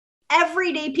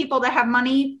everyday people that have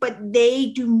money, but they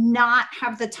do not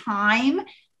have the time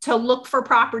to look for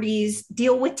properties,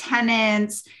 deal with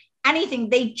tenants, anything.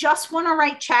 They just want to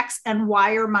write checks and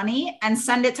wire money and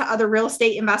send it to other real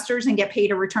estate investors and get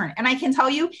paid a return. And I can tell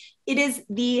you, it is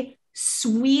the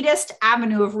sweetest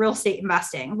avenue of real estate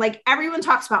investing. Like everyone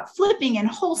talks about flipping and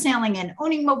wholesaling and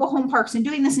owning mobile home parks and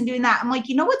doing this and doing that. I'm like,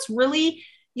 you know what's really,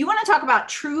 you want to talk about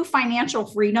true financial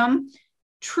freedom?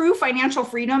 True financial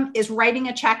freedom is writing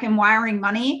a check and wiring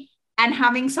money and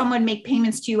having someone make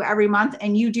payments to you every month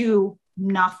and you do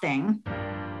nothing.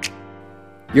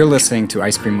 You're listening to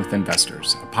Ice Cream with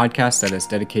Investors, a podcast that is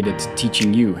dedicated to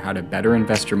teaching you how to better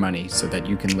invest your money so that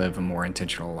you can live a more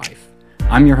intentional life.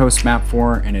 I'm your host, Matt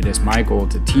Four, and it is my goal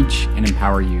to teach and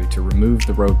empower you to remove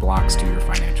the roadblocks to your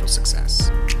financial success.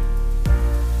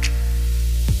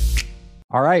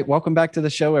 All right, welcome back to the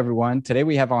show, everyone. Today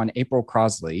we have on April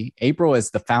Crosley. April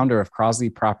is the founder of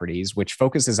Crosley Properties, which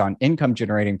focuses on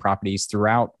income-generating properties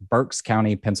throughout Berks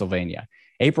County, Pennsylvania.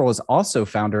 April is also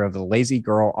founder of the Lazy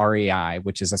Girl REI,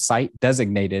 which is a site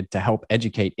designated to help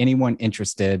educate anyone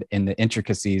interested in the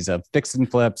intricacies of fix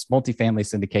and flips, multifamily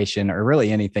syndication, or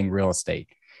really anything real estate.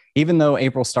 Even though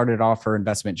April started off her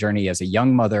investment journey as a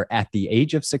young mother at the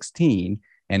age of 16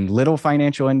 and little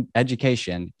financial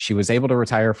education, she was able to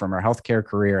retire from her healthcare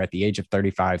career at the age of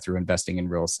 35 through investing in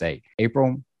real estate.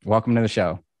 April, welcome to the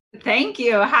show. Thank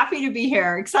you. Happy to be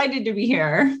here. Excited to be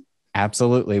here.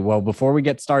 Absolutely. Well, before we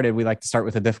get started, we like to start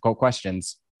with the difficult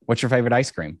questions. What's your favorite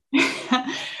ice cream?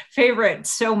 Favorite,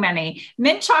 so many.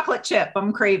 Mint chocolate chip,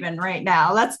 I'm craving right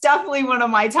now. That's definitely one of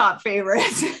my top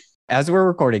favorites. As we're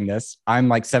recording this, I'm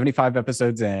like 75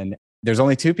 episodes in. There's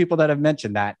only 2 people that have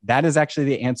mentioned that. That is actually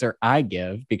the answer I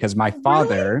give because my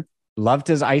father loved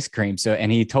his ice cream.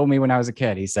 And he told me when I was a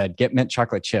kid, he said, get mint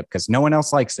chocolate chip because no one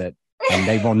else likes it and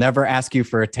they will never ask you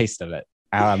for a taste of it.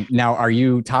 Now, are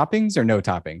you toppings or no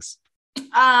toppings?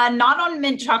 Not on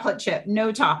mint chocolate chip,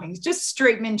 no toppings, just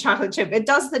straight mint chocolate chip. It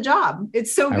does the job.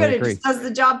 It's so good. It just does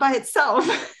the job by itself.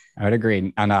 I would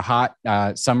agree. On a hot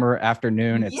summer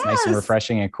afternoon, it's nice and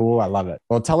refreshing and cool. I love it.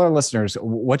 Well, tell our listeners,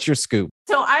 what's your scoop?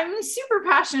 So I'm super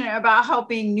passionate about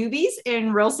helping newbies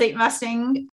in real estate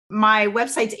investing. My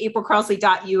website's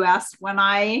aprilcrosley.us. When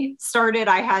I started,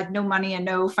 I had no money and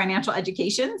no financial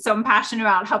education. So I'm passionate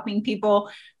about helping people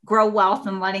grow wealth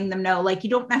and letting them know, like, you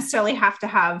don't necessarily have to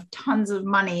have tons of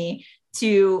money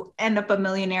to end up a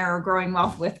millionaire or growing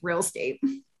wealth with real estate.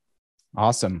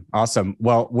 Awesome.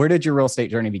 Well, where did your real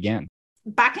estate journey begin?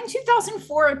 Back in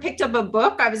 2004, I picked up a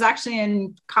book. I was actually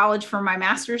in college for my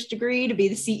master's degree to be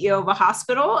the CEO of a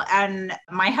hospital. And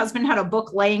my husband had a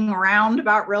book laying around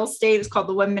about real estate. It's called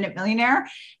The 1 Minute Millionaire.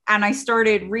 And I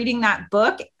started reading that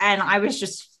book and I was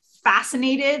just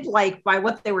fascinated by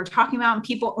what they were talking about and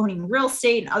people owning real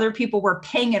estate and other people were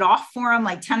paying it off for them.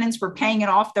 Like tenants were paying it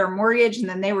off their mortgage and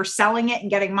then they were selling it and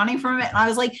getting money from it. And I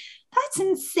was like, that's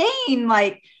insane.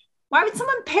 Like, why would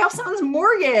someone pay off someone's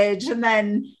mortgage? And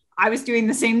then I was doing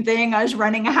the same thing. I was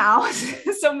renting a house.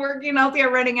 So I'm working out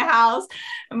there renting a house.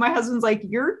 And my husband's like,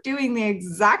 you're doing the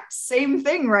exact same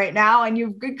thing right now. And you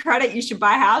have good credit. You should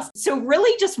buy a house. So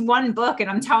really just one book. And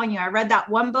I'm telling you, I read that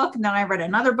one book and then I read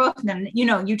another book. And then,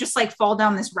 you just fall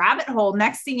down this rabbit hole.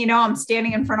 Next thing you know, I'm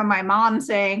standing in front of my mom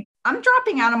saying, I'm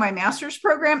dropping out of my master's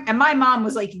program. And my mom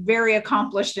was very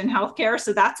accomplished in healthcare.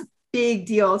 So that's a big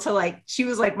deal to she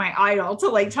was my idol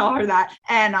to tell her that.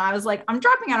 And I was like, I'm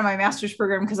dropping out of my master's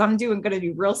program because I'm going to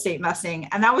do real estate investing.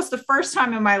 And that was the first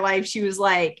time in my life she was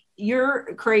like,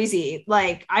 you're crazy.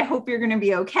 I hope you're going to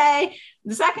be okay.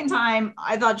 The second time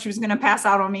I thought she was going to pass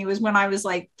out on me was when I was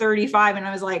 35 and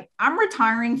I was like, I'm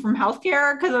retiring from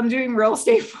healthcare because I'm doing real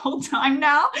estate full time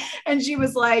now. And she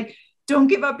was like, don't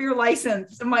give up your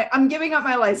license. I'm giving up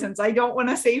my license. I don't want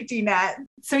a safety net.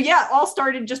 So yeah, it all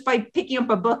started just by picking up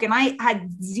a book and I had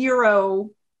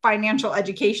zero financial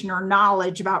education or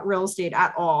knowledge about real estate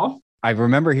at all. I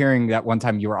remember hearing that one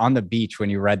time you were on the beach when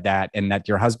you read that and that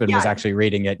your husband was actually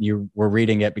reading it. You were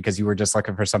reading it because you were just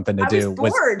looking for something to do.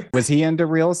 Was bored. Was he into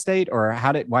real estate or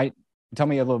why? Tell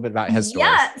me a little bit about his story.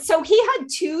 Yeah. So he had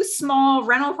 2 small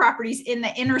rental properties in the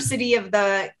inner city of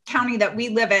the county that we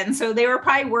live in. So they were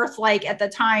probably worth at the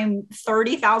time,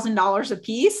 $30,000 a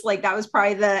piece. That was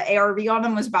probably the ARV on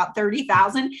them was about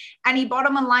 30,000. And he bought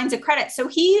them on lines of credit. So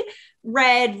he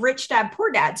read Rich Dad,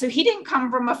 Poor Dad. So he didn't come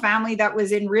from a family that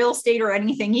was in real estate or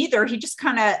anything either. He just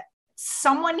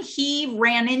someone he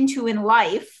ran into in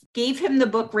life gave him the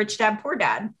book, Rich Dad, Poor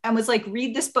Dad, and was like,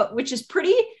 read this book, which is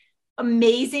pretty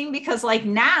amazing because like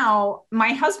now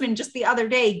my husband just the other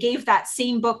day gave that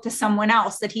same book to someone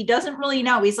else that he doesn't really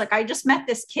know. He's like, I just met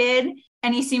this kid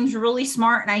and he seems really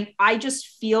smart. And I just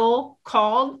feel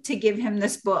called to give him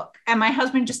this book. And my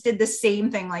husband just did the same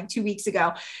thing like 2 weeks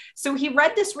ago. So he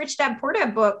read this Rich Dad Poor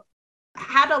Dad book,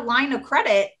 had a line of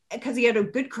credit because he had a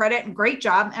good credit and great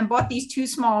job, and bought these 2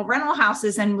 small rental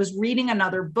houses and was reading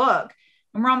another book.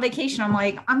 And we're on vacation. I'm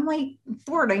like,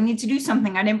 bored. I need to do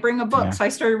something. I didn't bring a book. Yeah. So I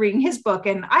started reading his book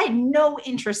and I had no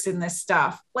interest in this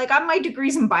stuff. Like my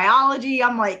degree's in biology.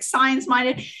 I'm like science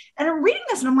minded. And I'm reading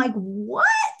this and I'm like, what?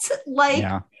 Like,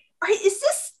 are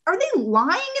they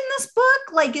lying in this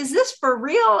book? Like, is this for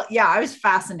real? Yeah, I was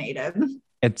fascinated.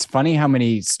 It's funny how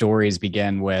many stories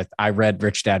begin with, I read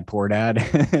Rich Dad, Poor Dad,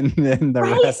 and then the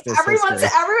rest is everyone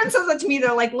says that to me.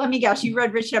 They're like, let me guess, you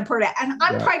read Rich Dad, Poor Dad. And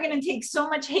I'm probably going to take so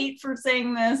much hate for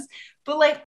saying this. But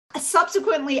like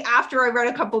subsequently, after I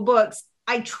read a couple books,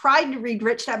 I tried to read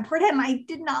Rich Dad, Poor Dad, and I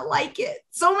did not like it.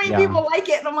 So many people like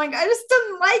it. And I'm like, I just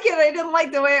didn't like it. I didn't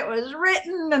like the way it was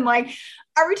written. And like,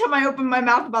 every time I open my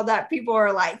mouth about that, people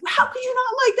are like, how could you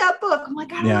not like that book? I'm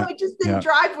like, I don't know. It just didn't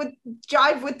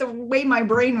jive with the way my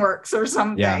brain works or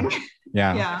something.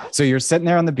 Yeah. So you're sitting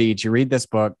there on the beach, you read this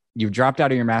book, you dropped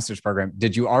out of your master's program.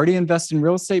 Did you already invest in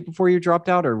real estate before you dropped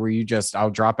out? Or were you just, I'll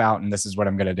drop out and this is what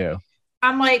I'm going to do?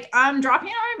 I'm like, I'm dropping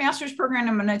out of my master's program.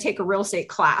 I'm going to take a real estate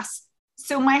class.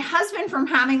 So my husband, from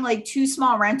having like 2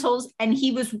 small rentals, and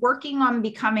he was working on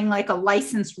becoming like a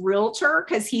licensed realtor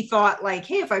because he thought like,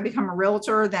 hey, if I become a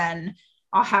realtor, then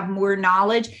I'll have more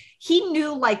knowledge. He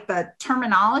knew like the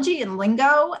terminology and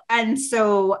lingo. And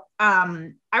so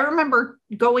I remember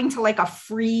going to like a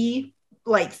free,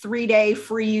 like 3-day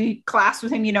free class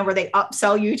with him, where they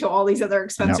upsell you to all these other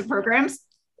expensive programs.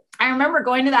 I remember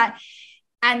going to that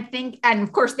and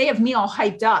of course they have me all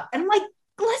hyped up. And I'm like,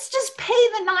 let's just pay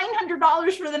the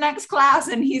 $900 for the next class.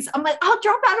 And I'm like, I'll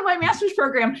drop out of my master's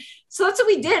program. So that's what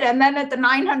we did. And then at the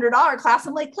 $900 class,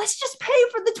 I'm like, let's just pay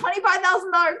for the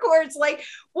 $25,000 course. Like,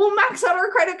 we'll max out our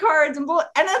credit cards and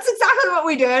that's exactly what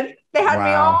we did. They had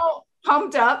me all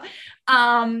pumped up.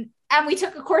 And we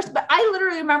took a course, but I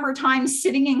literally remember times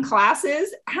sitting in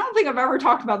classes. I don't think I've ever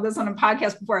talked about this on a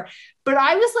podcast before, but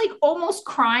I was like almost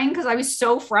crying because I was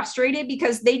so frustrated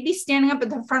because they'd be standing up at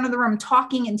the front of the room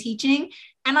talking and teaching.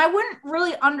 And I wouldn't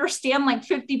really understand like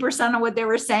 50% of what they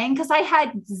were saying because I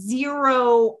had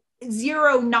zero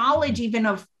knowledge even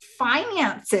of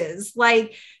finances.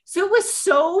 Like, so it was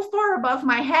so far above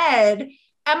my head.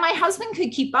 And my husband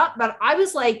could keep up, but I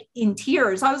was like in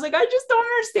tears. I was like, I just don't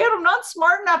understand. I'm not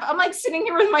smart enough. I'm like sitting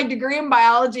here with my degree in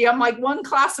biology. I'm like 1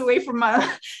 class away from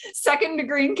my 2nd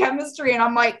degree in chemistry. And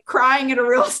I'm like crying at a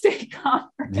real estate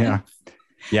conference.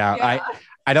 Yeah.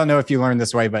 I don't know if you learned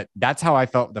this way, but that's how I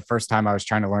felt the first time I was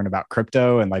trying to learn about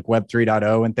crypto and like Web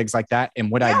 3.0 and things like that.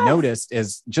 And what I noticed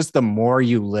is just the more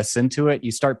you listen to it,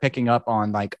 you start picking up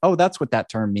on like, oh, that's what that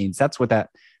term means. That's what that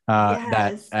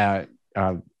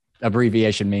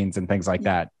abbreviation means and things like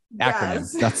that.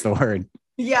 Acronyms, that's the word.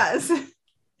 Yes.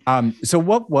 So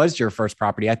what was your first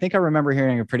property? I think I remember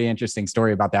hearing a pretty interesting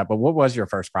story about that, but what was your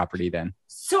first property then?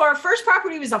 So our first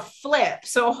property was a flip.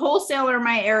 So a wholesaler in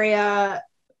my area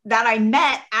that I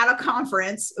met at a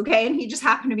conference, okay, and he just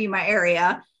happened to be in my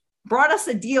area, brought us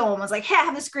a deal and was like, hey, I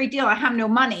have this great deal. I have no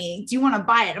money. Do you want to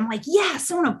buy it? I'm like,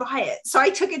 yes, I want to buy it. So I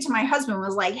took it to my husband and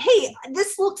was like, hey,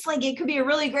 this looks like it could be a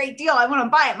really great deal. I want to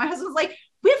buy it. My husband was like,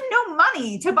 we have no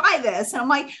money to buy this. And I'm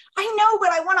like, I know, but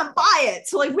I want to buy it.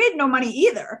 So like, we had no money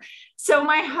either. So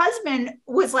my husband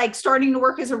was like starting to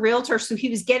work as a realtor. So he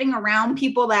was getting around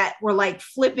people that were like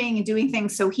flipping and doing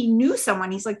things. So he knew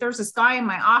someone. He's like, there's this guy in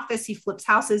my office. He flips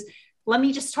houses. Let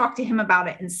me just talk to him about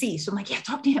it and see. So I'm like, yeah,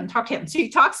 talk to him. So he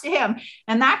talks to him.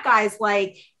 And that guy's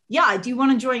like, yeah, do you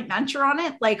want a joint venture on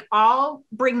it? Like, I'll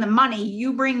bring the money,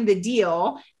 you bring the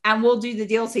deal, and we'll do the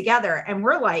deal together. And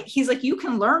we're like, he's like, you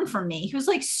can learn from me. He was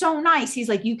like, so nice. He's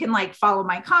like, you can like follow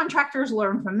my contractors,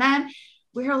 learn from them.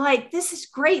 We were like, this is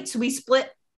great. So we split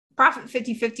profit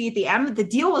 50-50 at the end, but the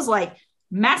deal was like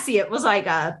messy. It was like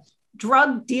a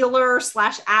drug dealer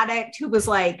 / addict who was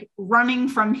like running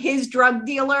from his drug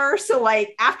dealer. So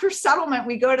like after settlement,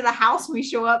 we go to the house and we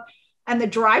show up, and the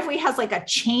driveway has like a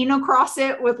chain across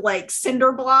it with like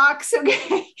cinder blocks.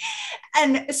 Okay.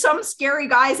 And some scary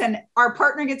guys, and our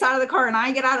partner gets out of the car and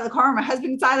I get out of the car. And my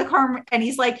husband gets out of the car and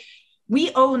he's like,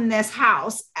 we own this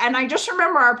house. And I just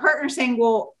remember our partner saying,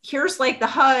 well, here's like the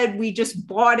HUD. We just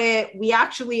bought it. We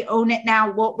actually own it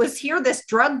now. What was here? This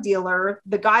drug dealer,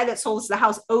 the guy that sold us the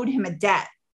house, owed him a debt.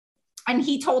 And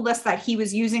he told us that he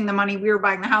was using the money we were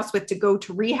buying the house with to go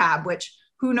to rehab, which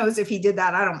who knows if he did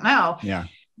that? I don't know. Yeah.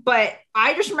 But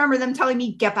I just remember them telling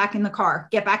me, get back in the car,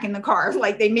 get back in the car.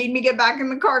 Like they made me get back in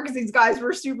the car because these guys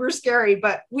were super scary.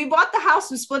 But we bought the house,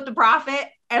 we split the profit.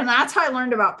 And that's how I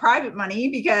learned about private money,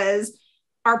 because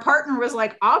our partner was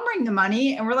like, I'll bring the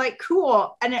money. And we're like,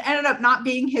 cool. And it ended up not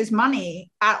being his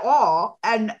money at all.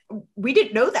 And we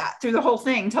didn't know that through the whole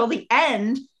thing till the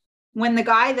end, when the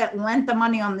guy that lent the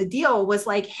money on the deal was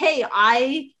like, hey,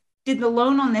 I did the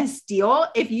loan on this deal.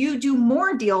 If you do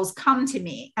more deals, come to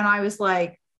me. And I was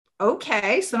like,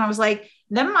 okay. So then I was like,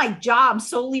 then my job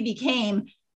solely became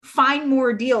find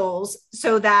more deals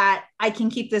so that I can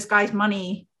keep this guy's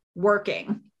money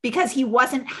working, because he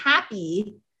wasn't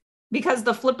happy because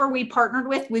the flipper we partnered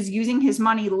with was using his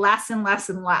money less and less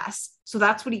and less. So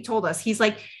that's what he told us. He's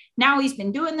like, now he's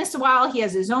been doing this a while. He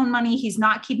has his own money. He's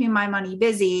not keeping my money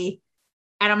busy,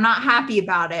 and I'm not happy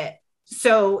about it.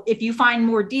 So if you find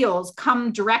more deals,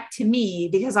 come direct to me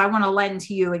because I want to lend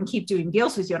to you and keep doing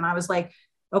deals with you. And I was like,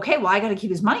 okay, well, I got to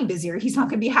keep his money busier. He's not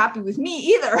going to be happy with me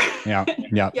either. Yeah.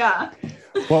 Yeah. Yeah.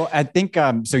 Well, I think,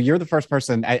 so you're the first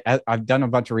person. I've done a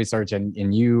bunch of research,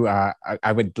 and you,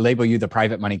 I would label you the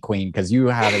private money queen, because you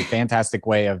have a fantastic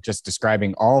way of just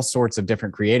describing all sorts of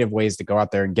different creative ways to go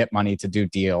out there and get money to do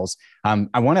deals.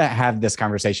 I want to have this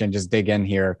conversation, just dig in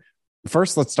here.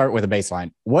 First, let's start with a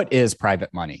baseline. What is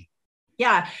private money?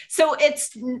 Yeah. So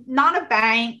it's not a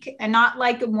bank and not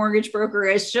like a mortgage broker.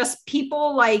 It's just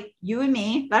people like you and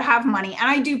me that have money. And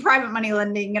I do private money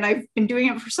lending, and I've been doing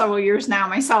it for several years now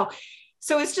myself.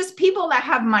 So it's just people that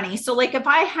have money. So like if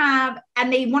I have,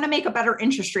 and they want to make a better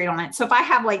interest rate on it. So if I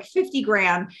have like 50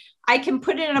 grand, I can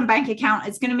put it in a bank account.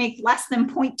 It's going to make less than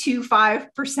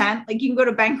 0.25%. Like you can go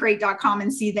to bankrate.com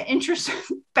and see the interest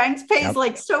banks pays. Yep.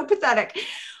 Like so pathetic.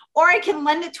 Or I can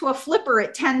lend it to a flipper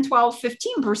at 10, 12,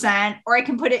 15%, or I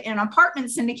can put it in apartment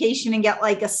syndication and get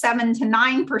like a 7 to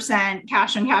 9%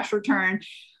 cash on cash return.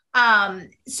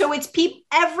 So it's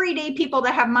everyday people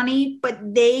that have money, but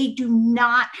they do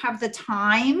not have the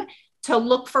time to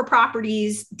look for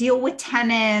properties, deal with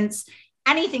tenants,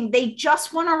 anything. They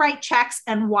just want to write checks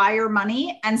and wire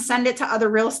money and send it to other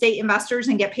real estate investors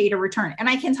and get paid a return. And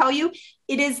I can tell you,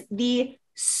 it is the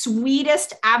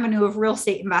sweetest avenue of real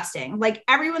estate investing. Like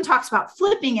everyone talks about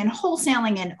flipping and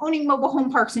wholesaling and owning mobile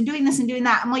home parks and doing this and doing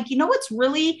that. I'm like, you know what's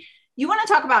really, you want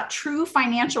to talk about true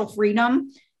financial freedom?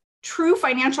 True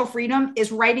financial freedom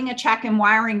is writing a check and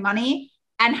wiring money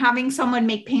and having someone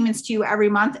make payments to you every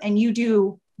month, and you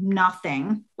do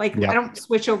nothing. Like I don't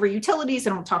switch over utilities.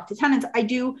 I don't talk to tenants. I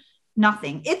do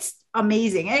nothing. It's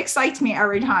amazing. It excites me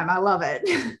every time. I love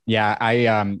it. Yeah.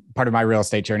 Part of my real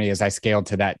estate journey is I scaled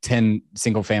to that 10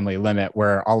 single family limit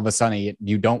where all of a sudden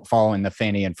you don't fall in the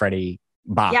Fannie and Freddie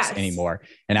box anymore.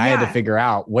 And I had to figure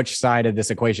out which side of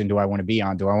this equation do I want to be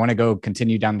on? Do I want to go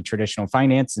continue down the traditional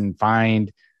finance and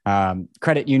find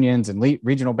credit unions and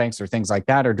regional banks or things like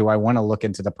that? Or do I want to look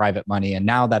into the private money? And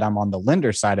now that I'm on the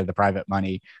lender side of the private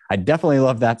money, I definitely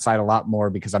love that side a lot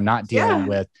more, because I'm not dealing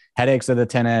with headaches of the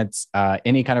tenants,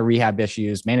 any kind of rehab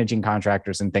issues, managing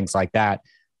contractors and things like that.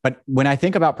 But when I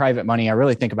think about private money, I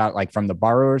really think about like from the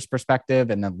borrower's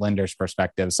perspective and the lender's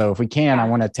perspective. So if we can, I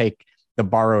want to take the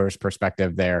borrower's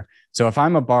perspective there. So if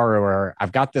I'm a borrower,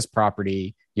 I've got this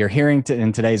property. You're hearing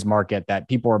in today's market that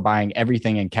people are buying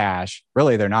everything in cash.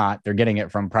 Really, they're not. They're getting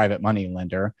it from private money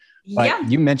lender. But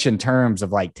you mentioned terms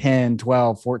of like 10,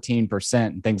 12, 14%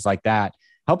 and things like that.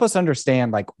 Help us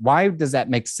understand, like, why does that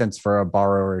make sense for a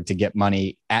borrower to get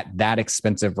money at that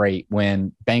expensive rate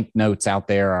when bank notes out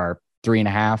there are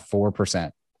 3.5%,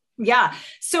 4%? Yeah.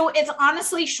 So it's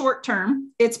honestly short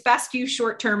term. It's best used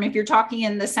short term. If you're talking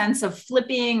in the sense of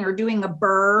flipping or doing a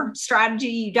BRRRR strategy,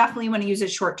 you definitely want to use it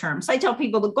short term. So I tell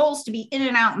people the goal is to be in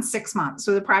and out in 6 months.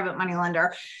 So the private money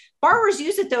lender. Borrowers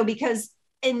use it though, because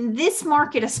in this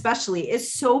market especially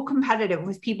is so competitive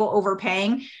with people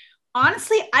overpaying.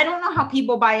 Honestly, I don't know how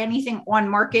people buy anything on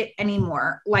market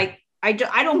anymore. Like I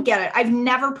don't get it. I've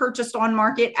never purchased on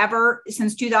market ever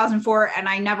since 2004, and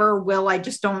I never will. I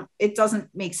just don't, it doesn't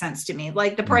make sense to me.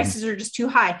 Like the prices are just too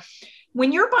high.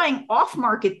 When you're buying off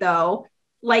market though,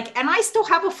 like, and I still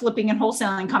have a flipping and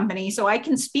wholesaling company, so I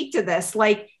can speak to this.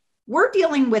 Like we're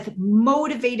dealing with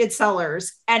motivated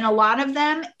sellers, and a lot of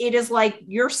them, it is like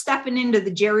you're stepping into the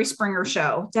Jerry Springer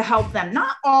show to help them.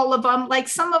 Not all of them, like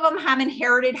some of them have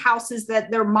inherited houses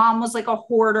that their mom was like a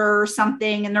hoarder or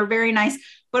something, and they're very nice.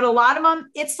 But a lot of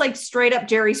them, it's like straight up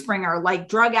Jerry Springer, like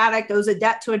drug addict owes a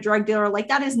debt to a drug dealer. Like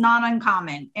that is not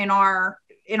uncommon in our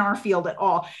field at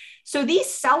all. So these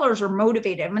sellers are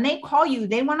motivated. When they call you,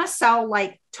 they want to sell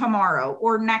like tomorrow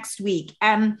or next week.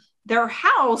 And their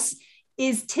house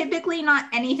is typically not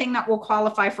anything that will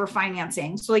qualify for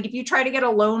financing. So like if you try to get a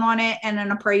loan on it and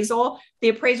an appraisal, the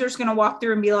appraiser is going to walk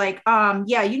through and be like,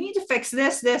 yeah, you need to fix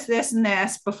this, and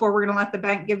this before we're going to let the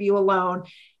bank give you a loan.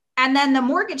 And then the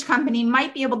mortgage company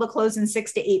might be able to close in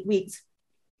 6 to 8 weeks.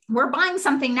 We're buying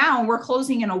something now and we're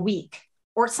closing in a week,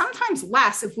 or sometimes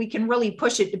less if we can really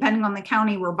push it, depending on the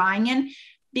county we're buying in,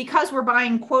 because we're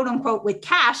buying quote unquote with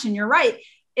cash. And you're right,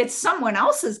 it's someone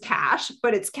else's cash,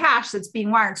 but it's cash that's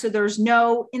being wired. So there's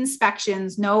no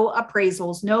inspections, no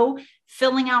appraisals, no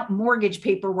filling out mortgage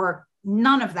paperwork,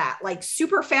 none of that. Like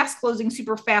super fast closing,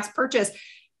 super fast purchase.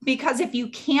 Because if you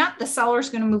can't, the seller's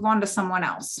going to move on to someone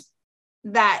else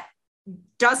that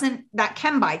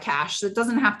can buy cash, that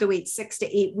doesn't have to wait 6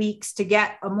 to 8 weeks to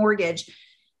get a mortgage.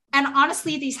 And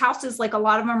honestly, these houses, like a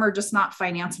lot of them are just not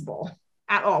financeable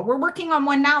at all. We're working on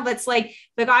one now that's like,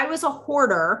 the guy was a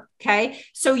hoarder. Okay.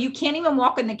 So you can't even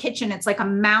walk in the kitchen. It's like a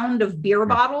mound of beer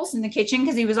bottles in the kitchen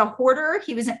because he was a hoarder.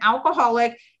 He was an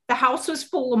alcoholic. The house was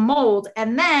full of mold.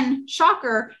 And then,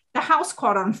 shocker, the house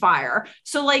caught on fire.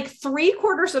 So like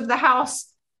 3/4 of the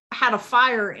house had a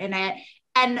fire in it.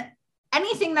 And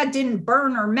anything that didn't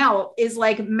burn or melt is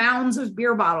like mounds of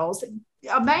beer bottles.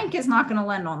 A bank is not going to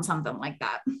lend on something like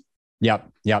that.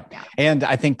 Yep. Yeah. And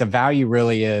I think the value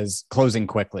really is closing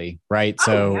quickly, right?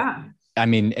 I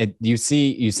mean, you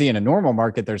see in a normal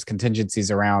market, there's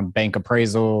contingencies around bank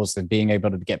appraisals and being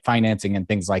able to get financing and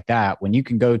things like that. When you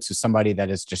can go to somebody that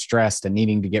is distressed and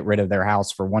needing to get rid of their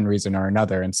house for one reason or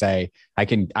another and say, I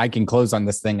can close on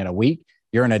this thing in a week,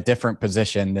 you're in a different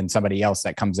position than somebody else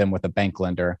that comes in with a bank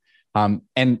lender.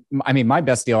 And I mean, my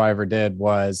best deal I ever did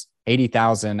was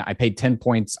 80,000. I paid 10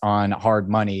 points on hard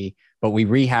money, but we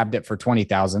rehabbed it for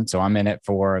 20,000. So I'm in it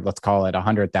for, let's call it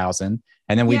 100,000.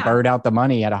 And then we burned out the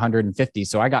money at 150.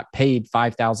 So I got paid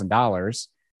 $5,000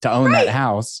 to own that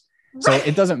house. So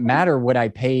it doesn't matter what I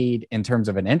paid in terms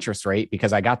of an interest rate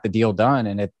because I got the deal done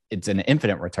and it's an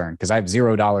infinite return because I have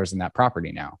 $0 in that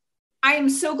property now. I am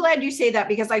so glad you say that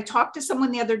because I talked to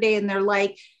someone the other day and they're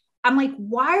like, I'm like,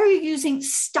 why are you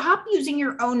stop using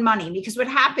your own money? Because what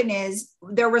happened is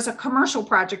there was a commercial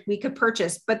project we could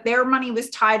purchase, but their money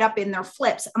was tied up in their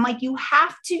flips. I'm like, you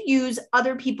have to use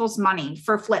other people's money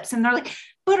for flips. And they're like,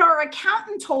 but our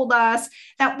accountant told us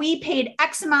that we paid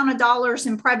X amount of dollars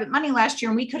in private money last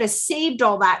year and we could have saved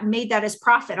all that and made that as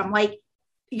profit. I'm like,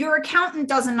 your accountant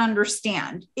doesn't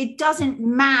understand. It doesn't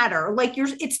matter. Like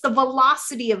it's the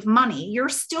velocity of money. You're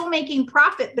still making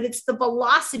profit, but it's the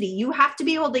velocity. You have to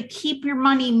be able to keep your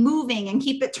money moving and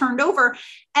keep it turned over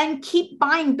and keep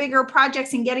buying bigger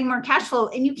projects and getting more cash flow.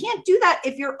 And you can't do that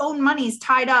if your own money is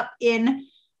tied up in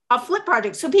a flip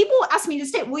project. So people ask me to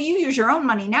say, well, you use your own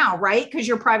money now, right? Because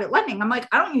you're private lending. I'm like,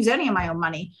 I don't use any of my own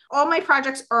money. All my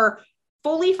projects are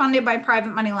fully funded by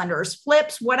private money lenders,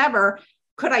 flips, whatever.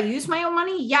 Could I use my own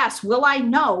money? Yes. Will I?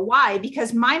 No. Why?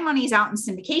 Because my money's out in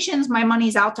syndications. My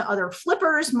money's out to other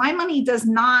flippers. My money does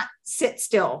not sit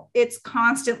still. It's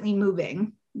constantly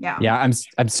moving. Yeah. Yeah.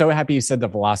 I'm so happy you said the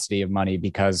velocity of money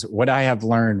because what I have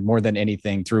learned more than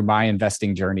anything through my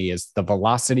investing journey is the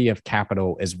velocity of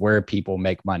capital is where people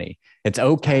make money. It's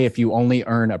okay if you only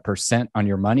earn 1% on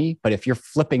your money, but if you're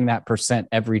flipping that percent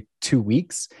every 2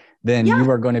 weeks, then you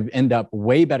are going to end up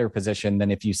way better positioned than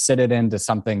if you sit it into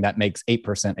something that makes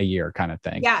 8% a year kind of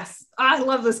thing. Yes. I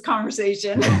love this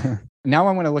conversation. Now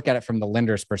I want to look at it from the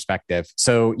lender's perspective.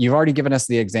 So you've already given us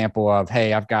the example of,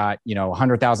 hey, I've got,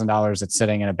 $100,000 that's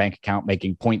sitting in a bank account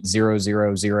making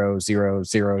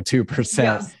 0.000002%.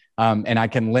 Yes. And I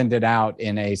can lend it out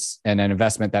in an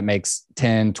investment that makes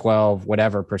 10, 12,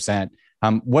 whatever percent.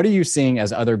 What are you seeing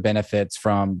as other benefits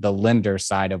from the lender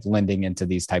side of lending into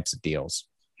these types of deals?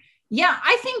 Yeah,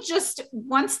 I think just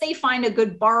once they find a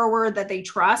good borrower that they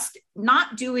trust,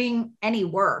 not doing any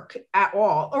work at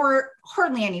all or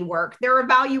hardly any work, they're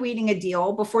evaluating a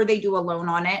deal before they do a loan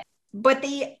on it. But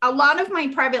a lot of my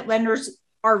private lenders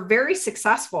are very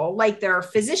successful, like they're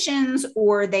physicians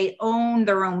or they own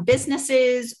their own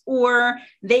businesses or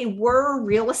they were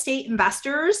real estate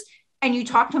investors. And you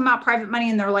talk to them about private money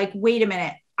and they're like, wait a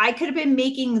minute, I could have been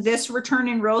making this return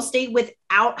in real estate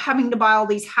without having to buy all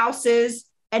these houses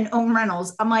and own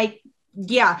rentals. I'm like,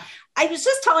 yeah. I was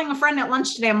just telling a friend at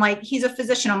lunch today, I'm like, he's a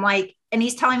physician. I'm like, and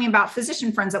he's telling me about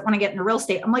physician friends that want to get into real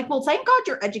estate. I'm like, well, thank God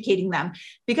you're educating them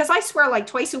because I swear like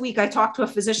twice a week, I talk to a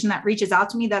physician that reaches out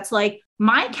to me. That's like,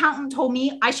 my accountant told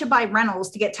me I should buy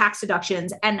rentals to get tax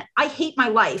deductions. And I hate my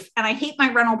life and I hate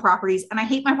my rental properties and I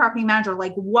hate my property manager.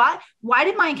 Like what? Why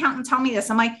did my accountant tell me this?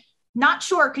 I'm like, not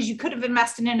sure. Cause you could have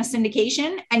invested in a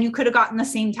syndication and you could have gotten the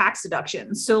same tax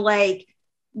deductions. So like,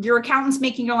 your accountant's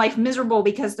making your life miserable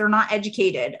because they're not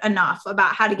educated enough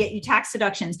about how to get you tax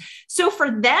deductions. So for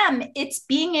them, it's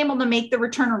being able to make the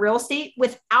return of real estate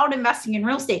without investing in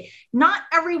real estate. Not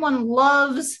everyone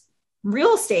loves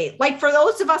real estate. Like for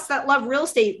those of us that love real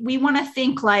estate, we want to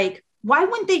think like, why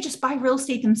wouldn't they just buy real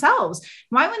estate themselves?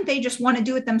 Why wouldn't they just want to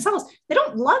do it themselves? They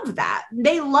don't love that.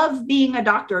 They love being a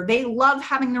doctor. They love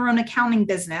having their own accounting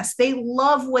business. They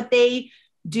love what they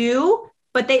do,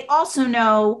 but they also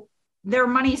know their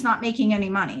money's not making any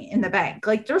money in the bank.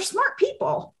 Like they're smart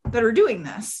people that are doing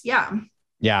this. Yeah.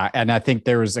 Yeah. And I think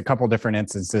there was a couple different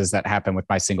instances that happened with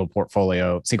my single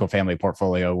family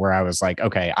portfolio, where I was like,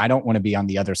 okay, I don't want to be on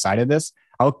the other side of this.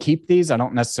 I'll keep these. I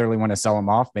don't necessarily want to sell them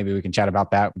off. Maybe we can chat about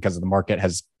that because the market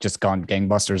has just gone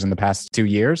gangbusters in the past 2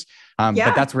 years. But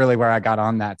that's really where I got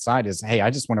on that side is, hey, I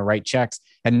just want to write checks,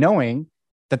 and knowing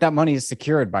that money is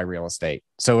secured by real estate.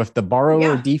 So if the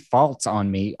borrower defaults on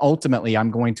me, ultimately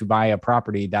I'm going to buy a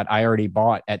property that I already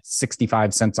bought at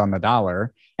 65 cents on the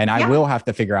dollar, and I will have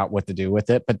to figure out what to do with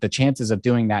it. But the chances of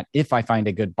doing that, if I find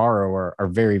a good borrower, are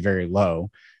very, very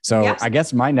low. So I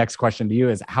guess my next question to you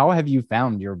is, how have you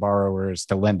found your borrowers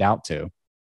to lend out to?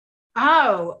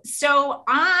 Oh, so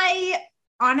I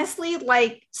honestly,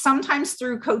 like sometimes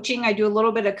through coaching, I do a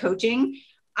little bit of coaching.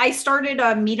 I started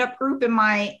a meetup group in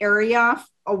my area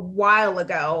a while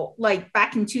ago, like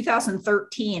back in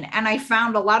 2013. And I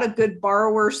found a lot of good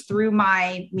borrowers through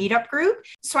my meetup group.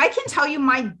 So I can tell you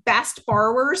my best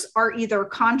borrowers are either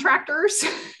contractors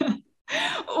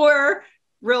or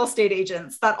real estate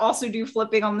agents that also do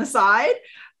flipping on the side.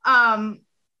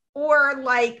 Or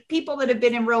like people that have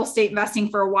been in real estate investing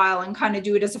for a while and kind of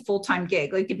do it as a full-time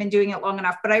gig, like they've been doing it long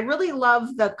enough. But I really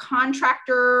love the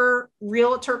contractor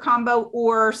realtor combo,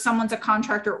 or someone's a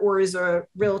contractor or is a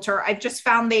realtor. I've just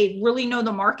found they really know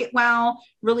the market well,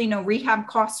 really know rehab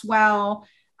costs well,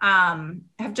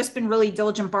 have just been really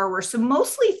diligent borrowers. So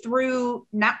mostly through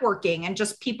networking and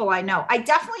just people I know. I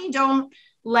definitely don't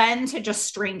lend to just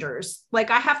strangers.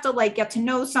 Like I have to like get to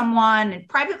know someone, and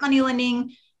private money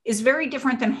lending is very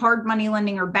different than hard money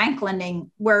lending or bank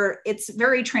lending, where it's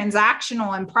very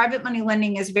transactional, and private money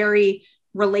lending is very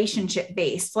relationship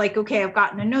based. Like, okay, I've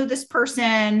gotten to know this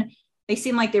person. They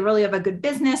seem like they really have a good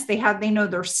business. They know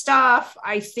their stuff.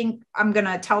 I think I'm going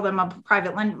to tell them I'm a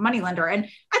private money lender. And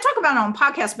I talk about it on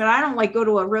podcasts, but I don't like go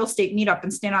to a real estate meetup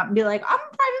and stand up and be like, I'm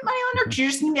a private money lender. You're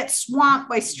just going to get swamped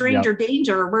by stranger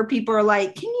danger, where people are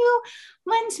like, can you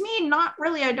lend to me? Not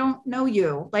really. I don't know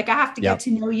you. Like I have to get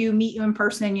to know you, meet you in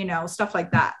person, stuff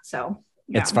like that. So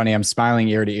it's funny. I'm smiling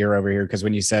ear to ear over here because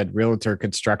when you said realtor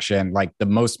construction, like the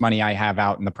most money I have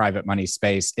out in the private money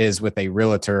space is with a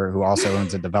realtor who also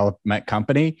owns a development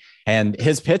company. And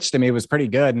his pitch to me was pretty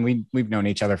good. And we've known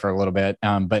each other for a little bit.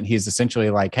 But he's essentially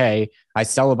like, hey, I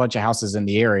sell a bunch of houses in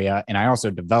the area and I also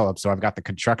develop. So I've got the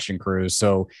construction crews.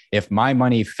 So if my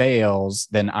money fails,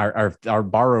 then our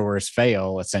borrowers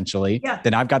fail essentially.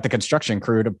 Then I've got the construction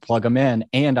crew to plug them in,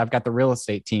 and I've got the real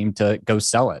estate team to go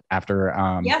sell it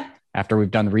after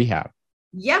we've done the rehab.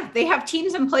 Yeah, they have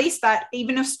teams in place that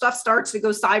even if stuff starts to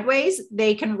go sideways,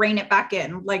 they can rein it back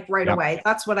in like right away.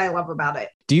 That's what I love about it.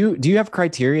 Do you have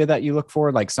criteria that you look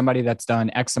for, like somebody that's done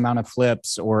X amount of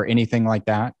flips or anything like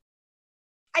that?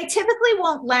 I typically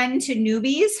won't lend to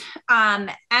newbies.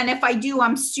 And if I do,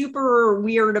 I'm super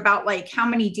weird about like how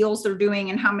many deals they're doing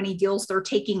and how many deals they're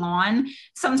taking on.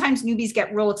 Sometimes newbies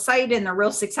get real excited and they're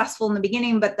real successful in the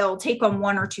beginning, but they'll take on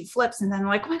 1 or 2 flips and then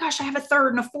like, oh my gosh, I have a third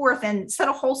and a fourth. And instead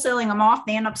of wholesaling them off,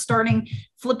 they end up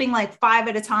flipping like 5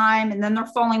 at a time. And then they're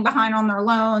falling behind on their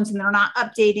loans and they're not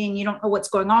updating. You don't know what's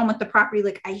going on with the property.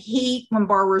 Like I hate when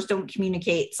borrowers don't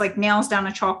communicate. It's like nails down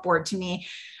a chalkboard to me.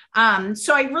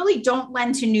 So I really don't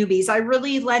lend to newbies. I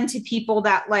really lend to people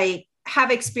that like have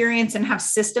experience and have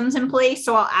systems in place.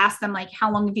 So I'll ask them like,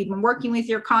 how long have you been working with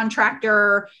your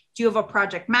contractor? Do you have a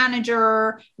project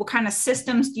manager? What kind of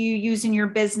systems do you use in your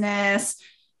business?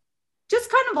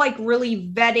 Just kind of like really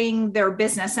vetting their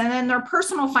business, and then their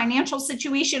personal financial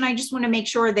situation. I just want to make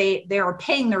sure they are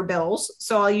paying their bills.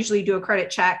 So I'll usually do a credit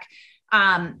check.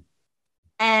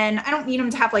 And I don't need them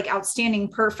to have like outstanding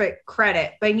perfect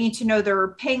credit, but I need to know they're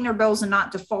paying their bills and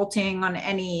not defaulting on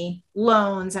any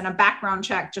loans, and a background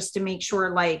check just to make sure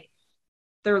like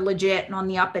they're legit and on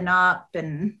the up and up,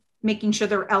 and making sure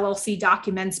their LLC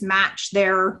documents match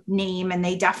their name and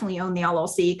they definitely own the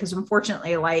LLC. Because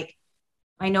unfortunately, like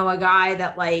I know a guy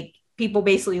that like people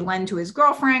basically lend to his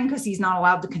girlfriend because he's not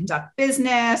allowed to conduct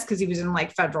business because he was in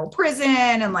like federal prison,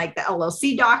 and like the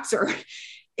LLC docs are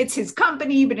it's his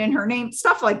company, but in her name,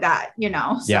 stuff like that,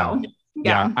 So,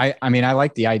 yeah. I mean, I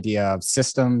like the idea of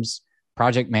systems,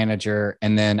 project manager.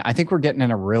 And then I think we're getting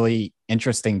in a really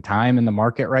interesting time in the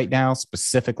market right now,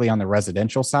 specifically on the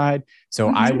residential side. So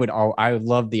I would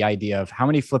love the idea of how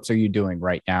many flips are you doing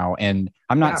right now? And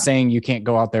I'm not saying you can't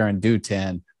go out there and do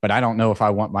 10, but I don't know if I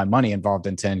want my money involved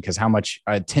in 10, because how much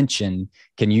attention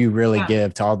can you really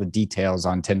give to all the details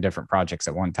on 10 different projects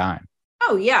at one time?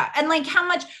 Oh, yeah. And like, how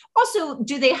much also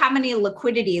do they have any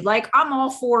liquidity? Like, I'm all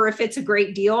for, if it's a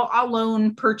great deal, I'll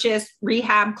loan, purchase,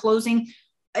 rehab, closing.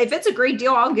 If it's a great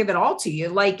deal, I'll give it all to you.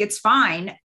 Like, it's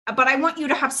fine. But I want you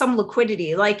to have some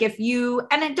liquidity. Like, if you,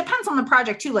 and it depends on the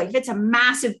project too. Like, if it's a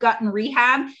massive gut and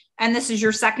rehab and this is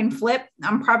your second flip,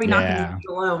 I'm probably not going to give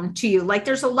a loan to you. Like,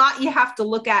 there's a lot you have to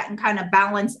look at and kind of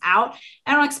balance out.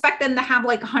 I don't expect them to have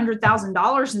like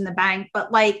 $100,000 in the bank,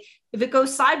 but like, if it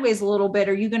goes sideways a little bit,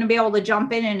 are you going to be able to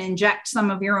jump in and inject some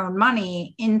of your own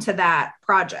money into that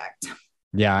project?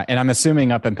 Yeah. And I'm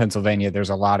assuming up in Pennsylvania, there's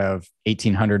a lot of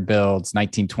 1800 builds,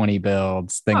 1920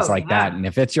 builds, things like that. And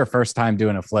if it's your first time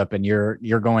doing a flip and you're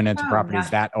going into properties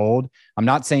that old, I'm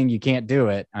not saying you can't do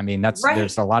it. I mean,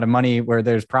 there's a lot of money where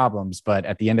there's problems, but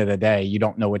at the end of the day, you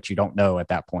don't know what you don't know at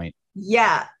that point.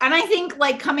 Yeah. And I think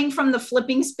like coming from the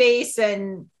flipping space,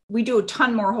 and we do a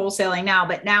ton more wholesaling now,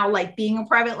 but now like being a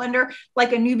private lender,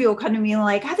 like a newbie will come to me and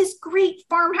like, I have this great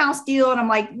farmhouse deal. And I'm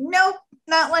like, nope,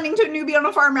 not lending to a newbie on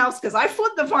a farmhouse, because I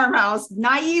flipped the farmhouse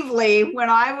naively when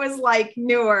I was like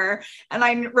newer. And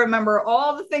I remember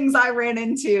all the things I ran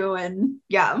into. And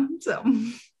one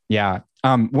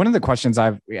of the questions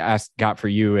I've got for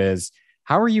you is,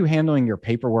 how are you handling your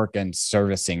paperwork and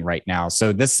servicing right now?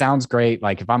 So this sounds great.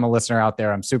 Like, if I'm a listener out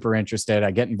there, I'm super interested.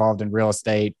 I get involved in real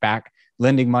estate,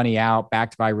 lending money out,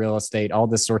 backed by real estate, all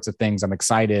this sorts of things. I'm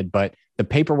excited, but the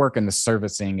paperwork and the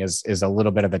servicing is a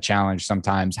little bit of a challenge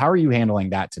sometimes. How are you handling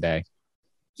that today?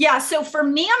 Yeah. So for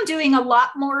me, I'm doing a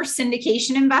lot more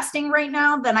syndication investing right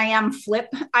now than I am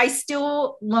flip. I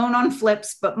still loan on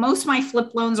flips, but most of my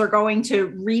flip loans are going to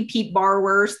repeat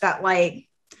borrowers that like,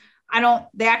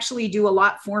 they actually do a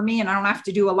lot for me and I don't have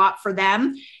to do a lot for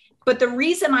them. But the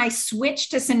reason I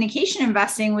switched to syndication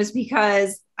investing was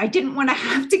because I didn't want to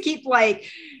have to keep like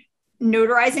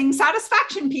notarizing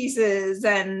satisfaction pieces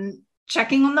and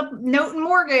checking on the note and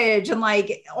mortgage and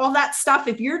like all that stuff.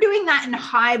 If you're doing that in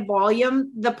high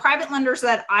volume, the private lenders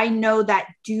that I know that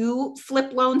do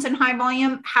flip loans in high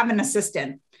volume have an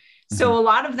assistant. So a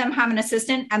lot of them have an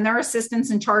assistant, and their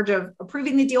assistant's in charge of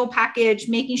approving the deal package,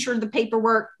 making sure the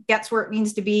paperwork gets where it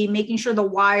needs to be, making sure the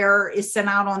wire is sent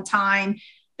out on time.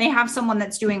 They have someone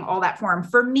that's doing all that for them.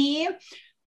 For me,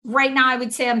 right now, I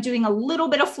would say I'm doing a little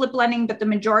bit of flip lending, but the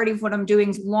majority of what I'm doing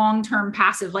is long-term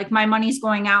passive. Like, my money's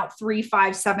going out 3,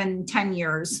 5, 7, 10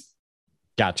 years.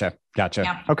 Gotcha.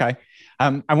 Yeah. Okay.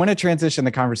 I want to transition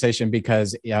the conversation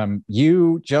because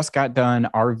you just got done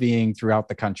RVing throughout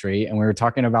the country, and we were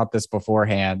talking about this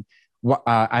beforehand.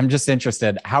 I'm just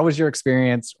interested. How was your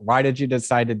experience? Why did you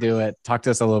decide to do it? Talk to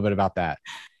us a little bit about that.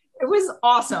 It was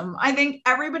awesome. I think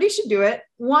everybody should do it.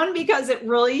 One, because it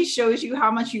really shows you how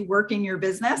much you work in your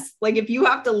business. Like, if you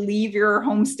have to leave your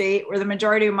home state, where the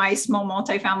majority of my small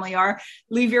multifamily are,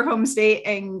 leave your home state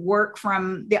and work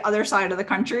from the other side of the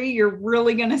country, you're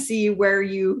really going to see where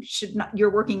you're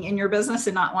working in your business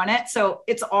and not want it. So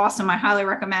it's awesome. I highly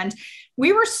recommend.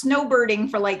 We were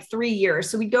snowbirding for like 3 years.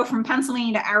 So we'd go from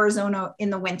Pennsylvania to Arizona in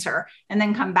the winter and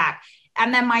then come back.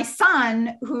 And then my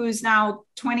son, who's now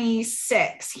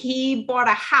 26, he bought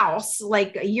a house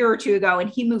like a year or two ago, and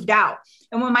he moved out.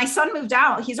 And when my son moved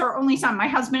out, he's our only son. My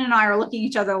husband and I are looking at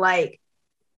each other like,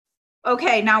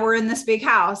 okay, now we're in this big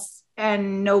house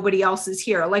and nobody else is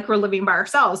here. Like, we're living by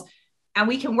ourselves and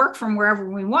we can work from wherever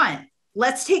we want.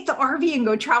 Let's take the RV and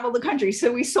go travel the country.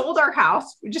 So we sold our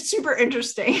house, which is super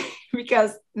interesting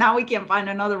because now we can't find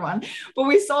another one, but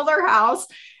we sold our house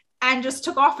and just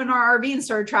took off in our RV and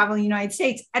started traveling the United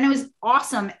States. And it was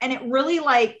awesome. And it really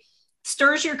like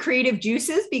stirs your creative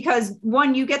juices because,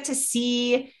 one, you get to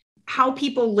see how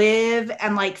people live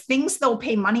and like things they'll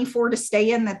pay money for to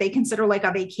stay in that they consider like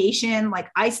a vacation. Like,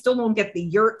 I still don't get the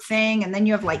yurt thing. And then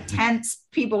you have like tents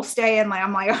people stay in. Like,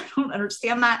 I'm like, I don't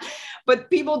understand that, but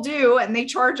people do, and they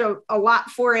charge a lot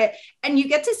for it. And you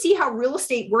get to see how real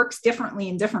estate works differently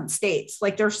in different states.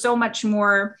 Like, there's so much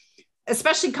more,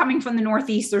 especially coming from the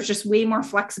Northeast, there's just way more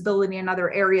flexibility in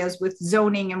other areas with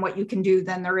zoning and what you can do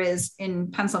than there is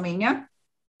in Pennsylvania.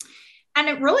 And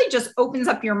it really just opens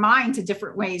up your mind to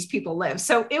different ways people live.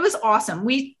 So it was awesome.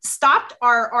 We stopped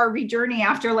our RV journey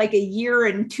after like a year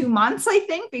and 2 months, I